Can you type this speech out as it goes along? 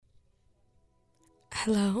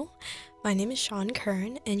Hello, my name is Sean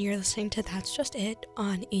Kern, and you're listening to That's Just It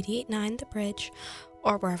on 88.9 The Bridge,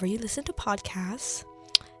 or wherever you listen to podcasts.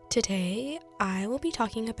 Today, I will be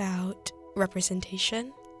talking about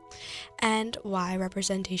representation and why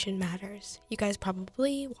representation matters. You guys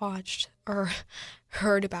probably watched or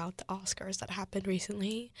heard about the Oscars that happened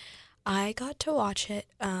recently. I got to watch it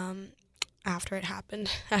after it happened,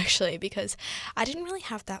 actually, because I didn't really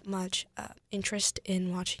have that much interest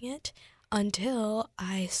in watching it until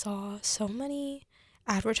I saw so many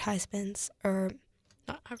advertisements, or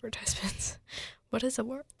not advertisements, what is the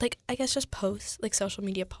word? Like, I guess just posts, like social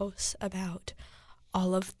media posts about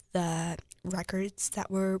all of the records that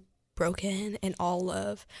were broken and all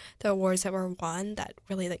of the awards that were won that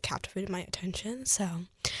really like captivated my attention. So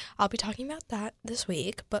I'll be talking about that this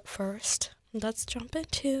week, but first let's jump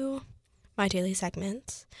into my daily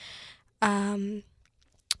segments.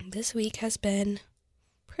 This week has been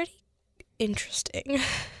pretty interesting.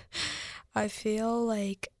 I feel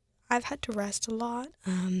like I've had to rest a lot,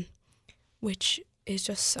 which is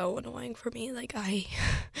just so annoying for me. Like, I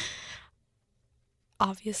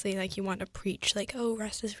obviously, like, you want to preach like, oh,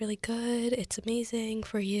 rest is really good, it's amazing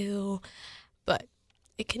for you, but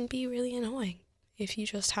it can be really annoying if you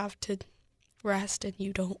just have to rest and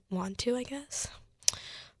you don't want to, I guess.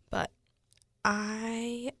 But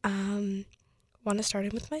I want to start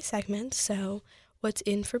in with my segment. So what's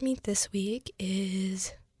in for me this week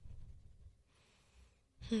is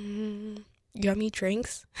yummy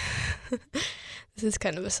drinks. This is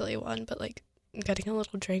kind of a silly one, but like getting a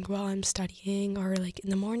little drink while I'm studying or like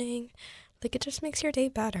in the morning, like it just makes your day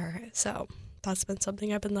better. So that's been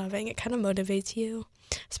something I've been loving. It kind of motivates you,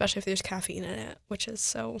 especially if there's caffeine in it, which is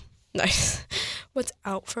so nice. What's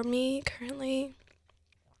out for me currently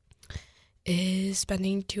is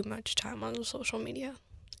spending too much time on social media.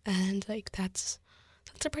 And like that's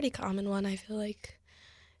a pretty common one. I feel like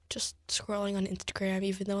just scrolling on Instagram,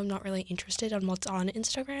 even though I'm not really interested on what's on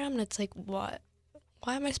Instagram, and it's like, why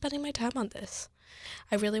am I spending my time on this?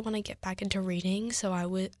 I really want to get back into reading, so I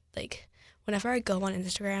would like whenever I go on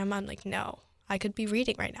Instagram, I'm like, no, I could be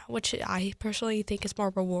reading right now, which I personally think is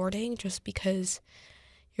more rewarding just because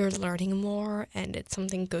you're learning more and it's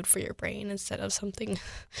something good for your brain instead of something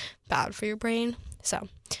bad for your brain. So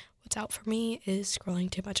what's out for me is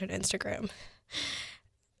scrolling too much on Instagram.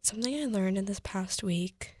 Something I learned in this past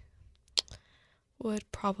week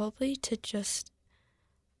would probably to just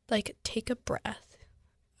like take a breath.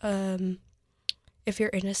 If you're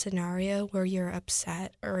in a scenario where you're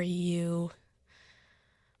upset or you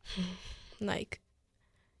like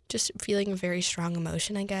just feeling a very strong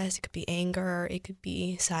emotion, I guess. It could be anger, it could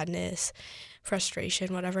be sadness,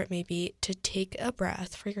 frustration, whatever it may be, to take a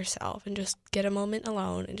breath for yourself and just get a moment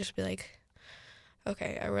alone and just be like,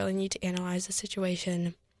 okay, I really need to analyze the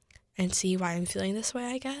situation and see why I'm feeling this way,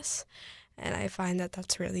 I guess. And I find that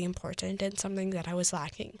that's really important and something that I was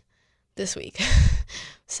lacking this week.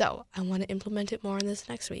 So I want to implement it more in this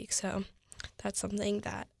next week. So that's something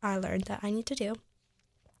that I learned that I need to do.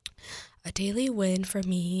 A daily win for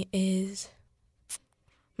me is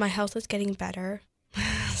my health is getting better,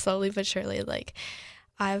 slowly but surely. Like,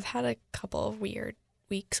 I've had a couple of weird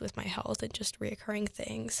weeks with my health and just reoccurring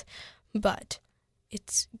things, but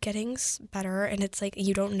it's getting better, and it's like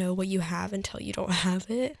you don't know what you have until you don't have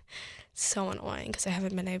it. So annoying because I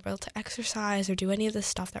haven't been able to exercise or do any of the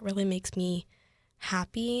stuff that really makes me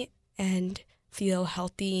happy and feel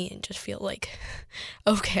healthy and just feel like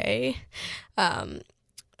okay.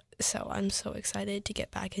 So I'm so excited to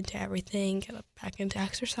get back into everything, get back into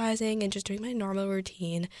exercising and just doing my normal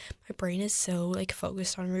routine. My brain is so like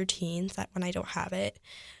focused on routines that when I don't have it,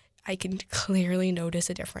 I can clearly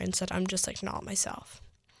notice a difference that I'm just like not myself.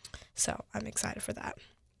 So I'm excited for that.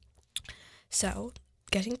 So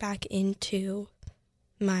getting back into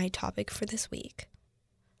my topic for this week,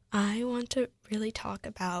 I want to really talk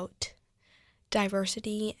about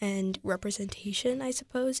diversity and representation, I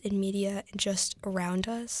suppose, in media and just around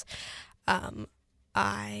us. I'm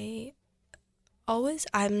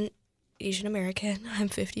Asian American. I'm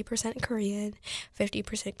 50% Korean,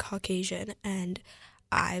 50% Caucasian, and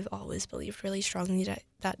I've always believed really strongly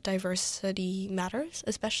that diversity matters,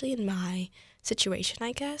 especially in my situation,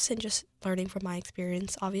 I guess, and just learning from my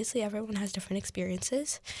experience. Obviously, everyone has different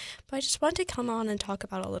experiences, but I just wanted to come on and talk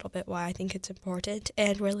about a little bit why I think it's important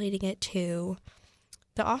and relating it to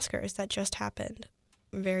the Oscars that just happened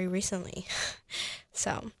very recently.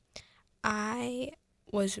 So, I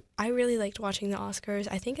really liked watching the Oscars.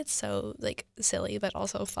 I think it's so like silly but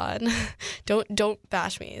also fun. Don't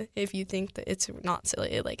bash me if you think that it's not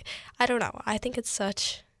silly. Like, I don't know. I think it's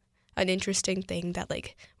such an interesting thing that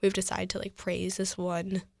like we've decided to like praise this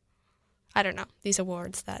one I don't know, these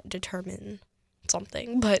awards that determine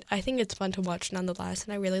something, but I think it's fun to watch nonetheless,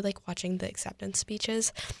 and I really like watching the acceptance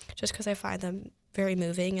speeches just because I find them very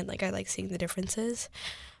moving, and like I like seeing the differences.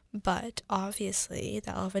 But obviously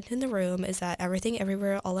the elephant in the room is that Everything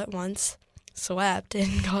Everywhere All at Once swept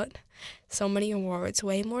and got so many awards,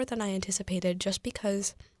 way more than I anticipated, just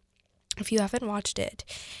because if you haven't watched it,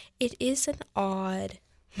 it is an odd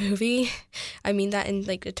movie. I mean that in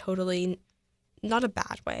like a totally not a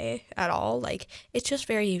bad way at all. Like, it's just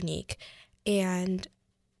very unique, and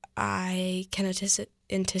I can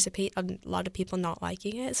anticipate a lot of people not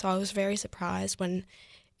liking it. So I was very surprised when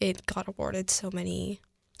it got awarded so many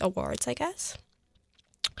awards, I guess.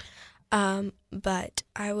 But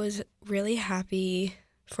I was really happy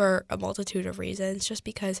for a multitude of reasons, just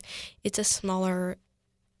because it's a smaller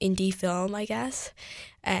indie film, I guess.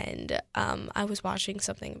 And I was watching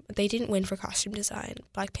something. They didn't win for costume design.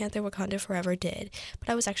 Black Panther Wakanda Forever did. But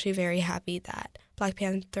I was actually very happy that Black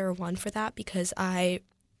Panther won for that, because I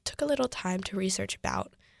took a little time to research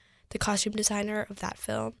about the costume designer of that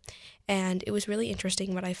film. And it was really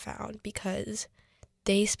interesting what I found, because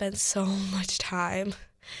they spent so much time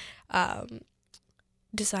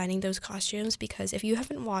designing those costumes, because if you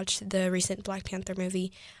haven't watched the recent Black Panther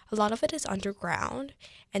movie, a lot of it is underground,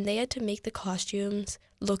 and they had to make the costumes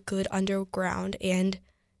look good underground and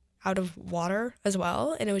out of water as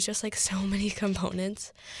well, and it was just like so many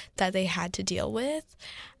components that they had to deal with,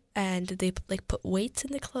 and they like put weights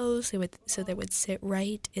in the clothes so they would sit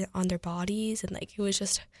right on their bodies, and like it was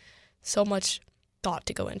just so much thought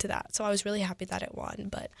to go into that. So I was really happy that it won.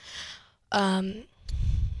 But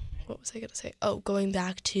what was I going to say? Oh, going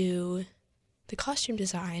back to the costume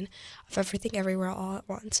design of Everything Everywhere All at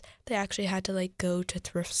Once, they actually had to like go to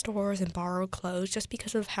thrift stores and borrow clothes just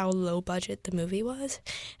because of how low budget the movie was.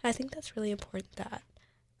 And I think that's really important that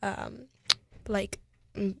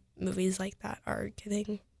movies like that are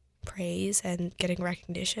getting praise and getting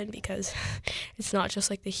recognition, because it's not just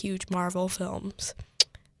like the huge Marvel films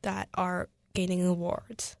that are gaining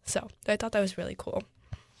awards. So I thought that was really cool.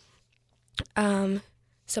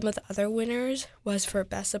 Some of the other winners was for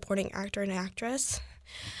Best Supporting Actor and Actress.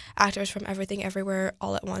 Actors from Everything Everywhere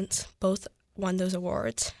All at Once both won those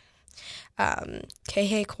awards.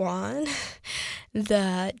 Ke Kwan,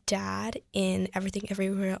 the dad in Everything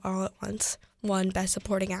Everywhere All at Once, won Best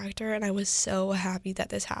Supporting Actor, and I was so happy that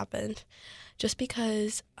this happened. Just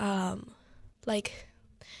because,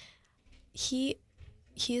 he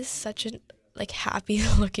is such a happy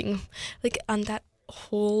looking, on that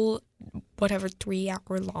whole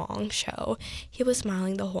 3-hour long show, he was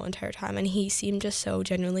smiling the whole entire time, and he seemed just so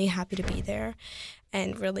genuinely happy to be there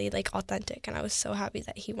and really authentic, and I was so happy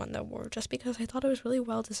that he won the award, just because I thought it was really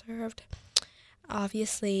well deserved.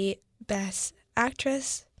 Obviously, Best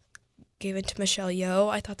Actress given to Michelle Yeoh.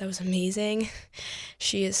 I thought that was amazing.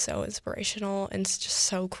 She is so inspirational and it's just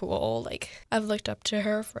so cool. I've looked up to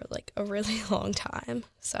her for a really long time,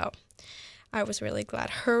 so I was really glad.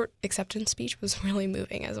 Her acceptance speech was really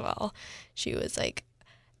moving as well. She was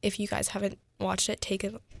if you guys haven't watched it, take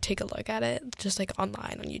a look at it, just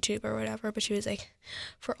online on YouTube or whatever. But she was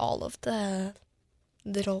for all of the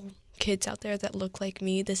little kids out there that look like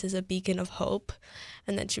me, this is a beacon of hope.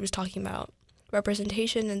 And then she was talking about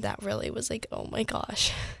representation, and that really was oh my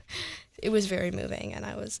gosh. It was very moving, and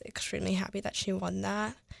I was extremely happy that she won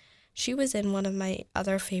that. She was in one of my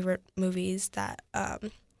other favorite movies that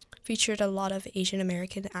featured a lot of Asian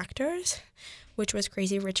American actors, which was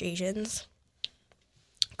Crazy Rich Asians.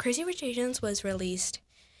 Crazy Rich Asians was released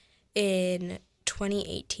in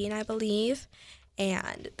 2018, I believe,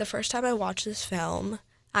 and the first time I watched this film,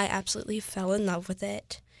 I absolutely fell in love with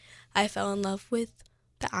it. I fell in love with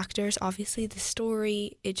the actors, obviously the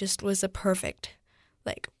story. It just was a perfect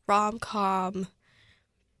rom-com.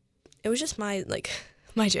 It was just my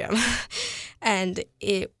jam. And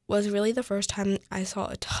it was really the first time I saw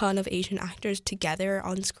a ton of Asian actors together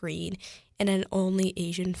on screen in an only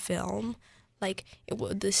Asian film.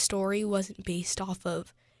 The story wasn't based off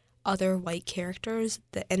of other white characters,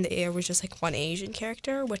 and there was just one Asian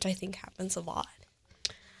character, which I think happens a lot.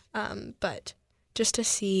 But just to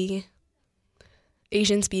see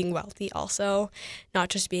Asians being wealthy also, not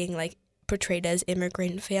just being portrayed as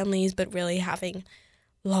immigrant families, but really having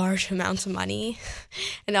large amounts of money.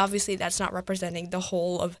 And obviously that's not representing the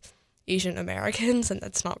whole of Asian Americans, and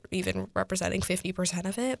that's not even representing 50%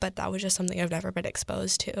 of it, but that was just something I've never been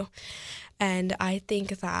exposed to. And I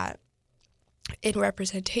think that in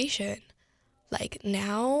representation,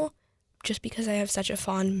 now, just because I have such a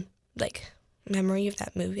fond memory of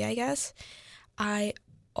that movie, I guess, I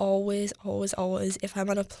always, if I'm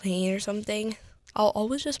on a plane or something, I'll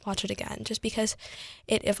always just watch it again just because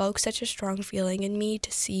it evokes such a strong feeling in me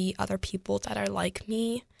to see other people that are like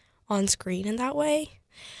me on screen in that way.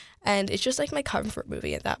 And it's just like my comfort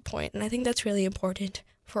movie at that point. And I think that's really important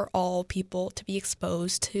for all people to be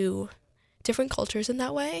exposed to different cultures in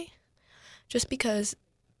that way. Just because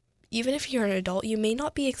even if you're an adult, you may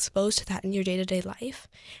not be exposed to that in your day-to-day life.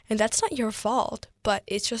 And that's not your fault, but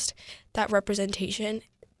it's just that representation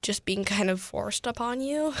just being kind of forced upon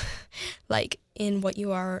you, like in what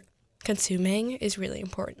you are consuming, is really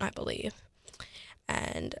important, I believe.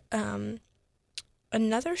 And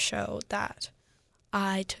another show that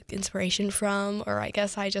I took inspiration from, or I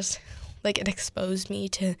guess I just, like, it exposed me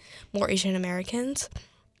to more Asian Americans,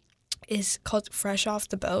 is called Fresh Off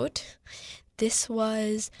the Boat. This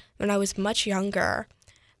was when I was much younger,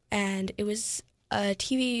 and it was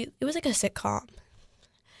it was like a sitcom.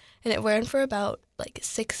 And it ran for about like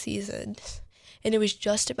 6 seasons. And it was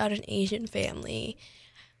just about an Asian family,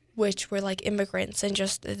 which were like immigrants and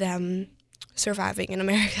just them surviving in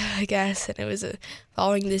America, I guess. And it was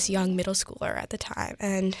following this young middle schooler at the time.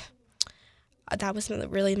 And that was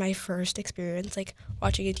really my first experience, like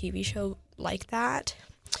watching a TV show like that.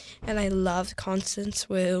 And I loved Constance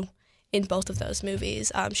Wu in both of those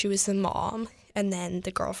movies. She was the mom and then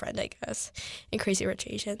the girlfriend, I guess, in Crazy Rich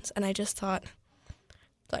Asians. And I just thought,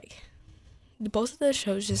 like, both of those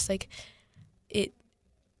shows just, like, it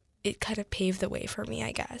kind of paved the way for me,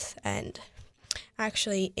 I guess. And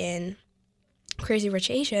actually in Crazy Rich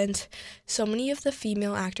Asians, so many of the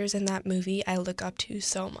female actors in that movie I look up to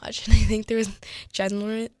so much. And I think they're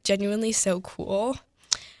genuinely so cool.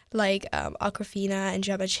 Like Awkwafina and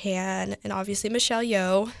Gemma Chan, and obviously Michelle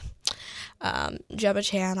Yeoh. Gemma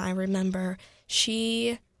Chan, I remember,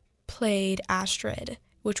 she played Astrid,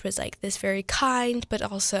 which was like this very kind but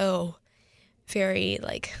also very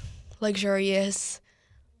like luxurious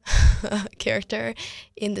character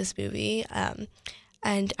in this movie.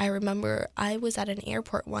 And I remember I was at an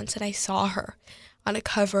airport once and I saw her on a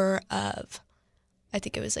cover of, I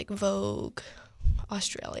think it was like Vogue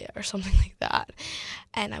Australia or something like that.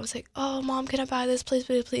 And I was like, oh, Mom, can I buy this? Please,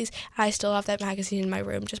 please, please. And I still have that magazine in my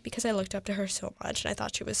room just because I looked up to her so much. And I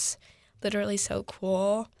thought she was literally so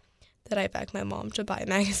cool that I begged my mom to buy a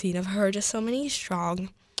magazine of her. Just so many strong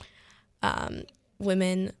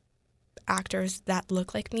women actors that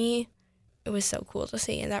look like me. It was so cool to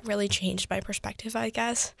see, and that really changed my perspective, I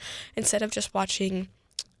guess. Instead of just watching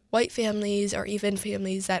white families or even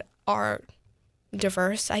families that are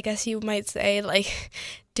diverse, I guess you might say, like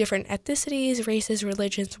different ethnicities, races,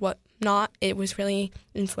 religions, whatnot, it was really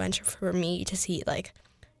influential for me to see, like,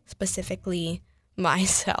 specifically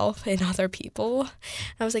myself and other people.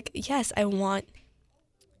 I was like, yes, I'm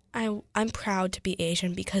proud to be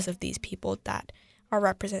Asian because of these people that are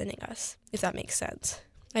representing us, if that makes sense.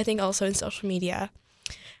 I think also in social media,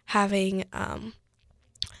 having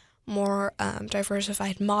more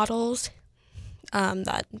diversified models,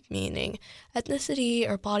 that meaning ethnicity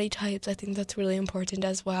or body types, I think that's really important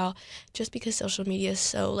as well, just because social media is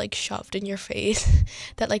so, like, shoved in your face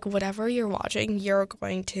that, like, whatever you're watching, you're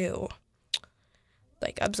going to,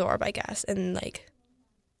 like, absorb, I guess, and, like,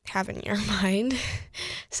 have in your mind.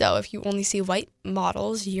 So if you only see white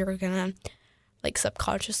models, you're gonna, like,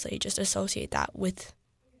 subconsciously just associate that with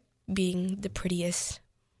being the prettiest,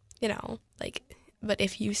 like. But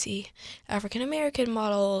if you see African American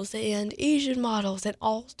models and Asian models and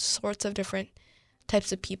all sorts of different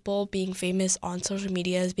types of people being famous on social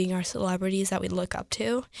media as being our celebrities that we look up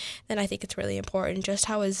to, then I think it's really important, just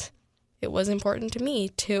how it was important to me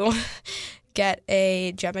to get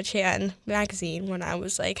a Gemma Chan magazine when I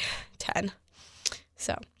was like 10.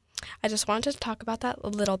 So I just wanted to talk about that a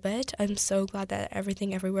little bit. I'm so glad that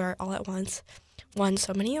Everything Everywhere All at Once won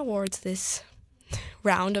so many awards this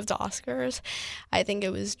round of the Oscars. I think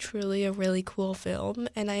it was truly a really cool film,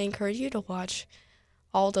 and I encourage you to watch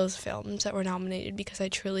all those films that were nominated because I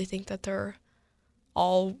truly think that they're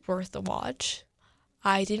all worth the watch.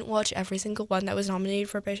 I didn't watch every single one that was nominated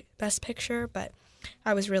for Best Picture, but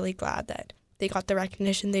I was really glad that they got the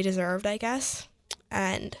recognition they deserved, I guess.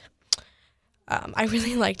 And I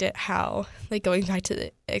really liked it how, like, going back to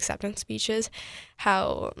the acceptance speeches,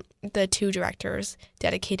 how the two directors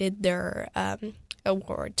dedicated their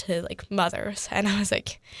award to, like, mothers. And I was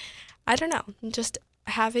like, I don't know, just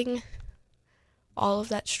having all of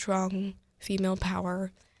that strong female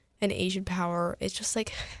power and Asian power, it's just,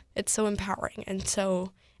 like, it's so empowering and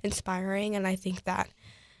so inspiring. And I think that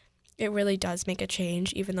it really does make a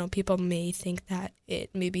change, even though people may think that it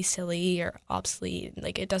may be silly or obsolete,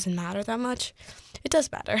 like it doesn't matter that much. It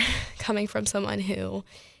does matter coming from someone who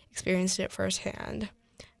experienced it firsthand.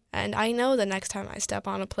 And I know the next time I step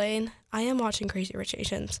on a plane, I am watching Crazy Rich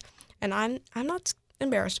Asians, and I'm not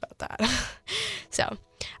embarrassed about that. So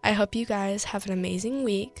I hope you guys have an amazing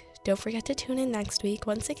week. Don't forget to tune in next week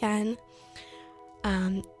once again.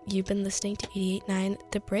 You've been listening to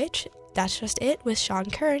 88.9 The Bridge. That's just it with Sean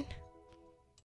Kern.